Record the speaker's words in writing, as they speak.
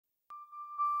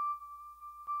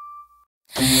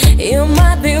You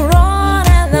might be wrong,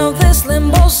 I know this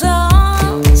limbo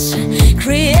zones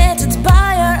created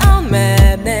by your own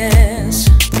madness.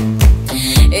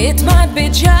 It might be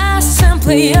just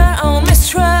simply your own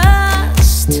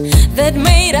mistrust that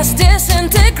made us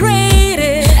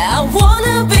disintegrated. I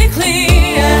wanna be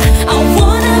clear, I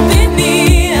wanna be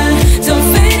near. Don't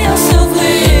fade yourself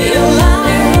clear, your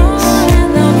lies.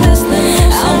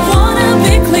 I wanna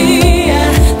be clear,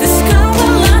 this girl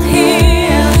will not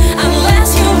hear unless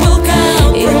you will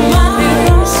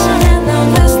compromise.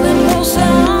 This limbo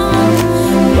zone,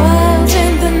 wild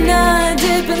in the night,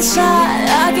 deep inside,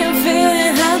 I can feel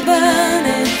it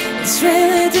happening. It's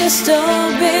really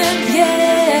disturbing,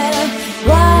 yeah.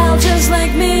 Wild just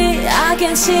like me, I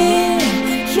can see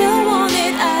you want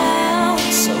it out.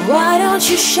 So why don't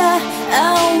you shout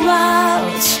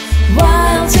out?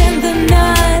 Wild in the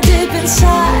night, deep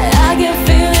inside, I can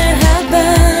feel